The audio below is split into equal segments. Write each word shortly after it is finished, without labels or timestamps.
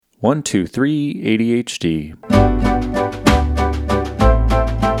1, 2, 3, ADHD.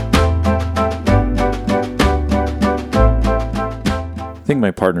 I think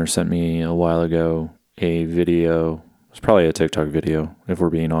my partner sent me a while ago a video, it was probably a TikTok video, if we're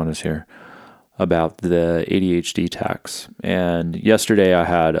being honest here, about the ADHD tax. And yesterday I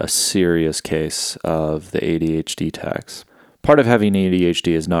had a serious case of the ADHD tax. Part of having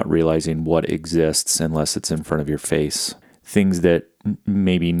ADHD is not realizing what exists unless it's in front of your face. Things that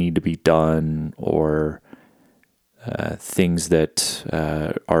maybe need to be done, or things that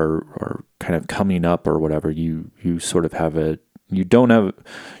are kind of coming up or whatever. You sort of have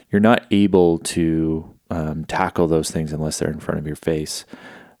you're not able to tackle those things unless they're in front of your face.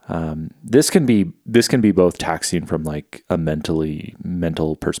 This can be both taxing from like a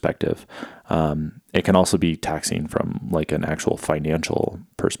mental perspective. It can also be taxing from like an actual financial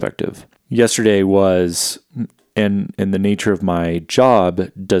perspective. Yesterday was, and the nature of my job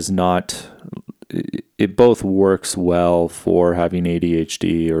does not, it both works well for having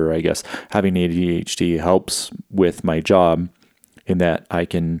ADHD, or I guess having ADHD helps with my job in that I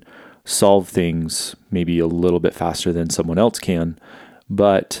can solve things maybe a little bit faster than someone else can.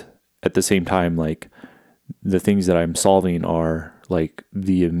 But at the same time, like the things that I'm solving are like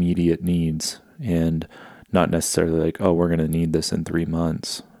the immediate needs and not necessarily like, oh, we're going to need this in 3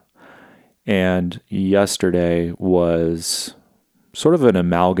 months. And yesterday was sort of an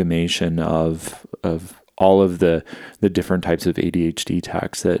amalgamation of all of the different types of ADHD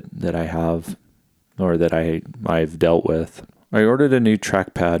tax that I have, or that I've dealt with. I ordered a new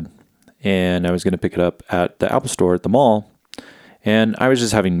trackpad and I was going to pick it up at the Apple Store at the mall. And I was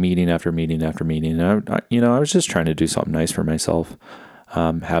just having meeting after meeting after meeting. And I was just trying to do something nice for myself,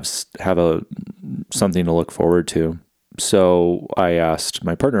 have something to look forward to. So I asked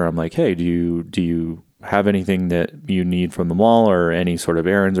my partner, I'm like, hey, do you have anything that you need from the mall, or any sort of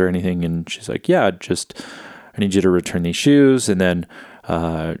errands or anything? And she's like, yeah, I need you to return these shoes. And then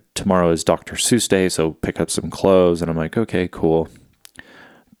tomorrow is Dr Seuss Day, so pick up some clothes. And I'm like, okay, cool.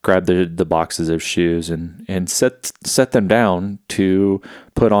 Grab the boxes of shoes and set them down to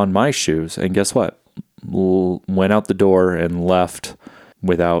put on my shoes. And guess what? Went out the door and left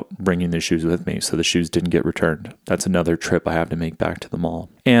without bringing the shoes with me. So the shoes didn't get returned. That's another trip I have to make back to the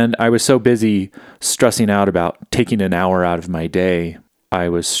mall. And I was so busy stressing out about taking an hour out of my day. I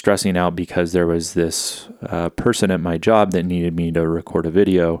was stressing out because there was this person at my job that needed me to record a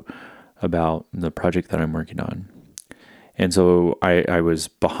video about the project that I'm working on. And so I was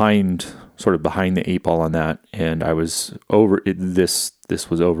behind the 8 ball on that, and I was this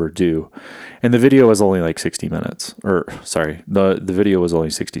was overdue. And the video was only like 60 minutes, or sorry, the video was only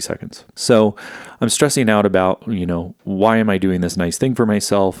 60 seconds. So I'm stressing out about, why am I doing this nice thing for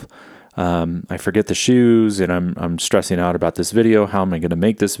myself? I forget the shoes, and I'm stressing out about this video. How am I going to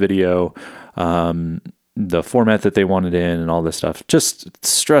make this video? The format that they wanted in and all this stuff, just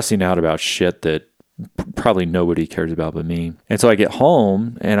stressing out about shit that probably nobody cares about but me. And so I get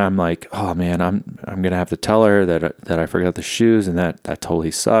home and I'm like, oh man, I'm going to have to tell her that I forgot the shoes, and that totally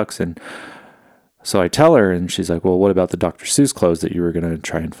sucks. And so I tell her, and she's like, well, what about the Dr. Seuss clothes that you were going to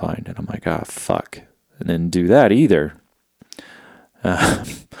try and find? And I'm like, fuck. And didn't do that either.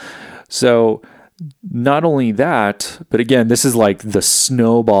 So not only that, but again, this is like the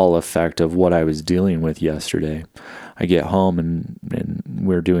snowball effect of what I was dealing with yesterday. I get home and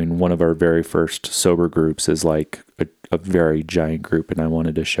we're doing one of our very first sober groups is like a very giant group, and I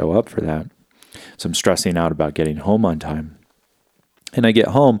wanted to show up for that. So I'm stressing out about getting home on time. And I get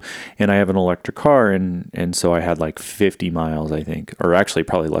home and I have an electric car, and so I had like 50 miles, I think, or actually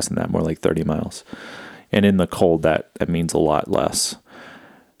probably less than that, more like 30 miles. And in the cold, that means a lot less.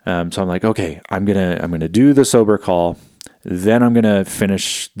 So I'm like, okay, I'm gonna do the sober call, then I'm gonna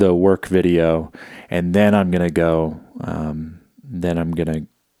finish the work video, and then I'm gonna go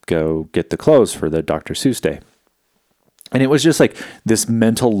get the clothes for the Dr. Seuss Day. And it was just like this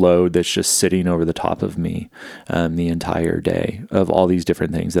mental load that's just sitting over the top of me the entire day of all these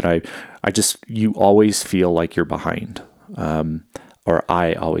different things that you always feel like you're behind, or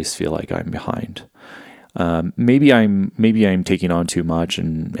I always feel like I'm behind. Maybe I'm taking on too much,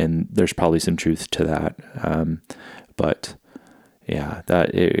 and there's probably some truth to that. But yeah,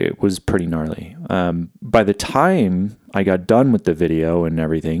 that it was pretty gnarly. By the time I got done with the video and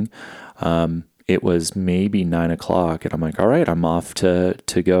everything, it was maybe 9:00, and I'm like, all right, I'm off to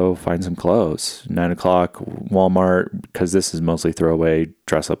go find some clothes. 9:00, Walmart, because this is mostly throwaway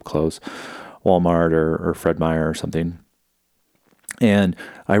dress up clothes, Walmart or Fred Meyer or something. And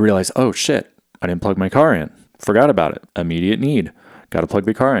I realized, oh shit, I didn't plug my car in. Forgot about it. Immediate need. Got to plug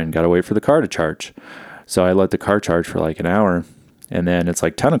the car in. Got to wait for the car to charge. So I let the car charge for like an hour. and then it's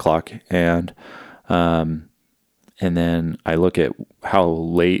like 10 o'clock, and then I look at how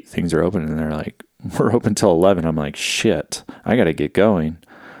late things are open, and they're like, we're open till 11. I'm like, shit, I got to get going.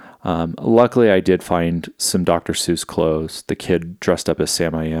 Luckily, I did find some Dr. Seuss clothes. The kid dressed up as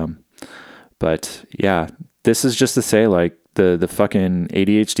Sam I Am. But yeah, this is just to say, like, the fucking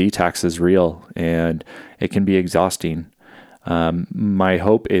ADHD tax is real, and it can be exhausting. My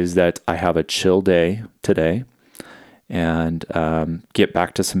hope is that I have a chill day today and get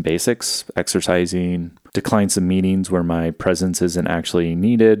back to some basics, exercising, decline some meetings where my presence isn't actually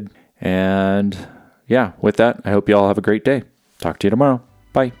needed. And yeah, with that, I hope you all have a great day. Talk to you tomorrow.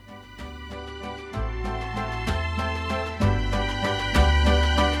 Bye.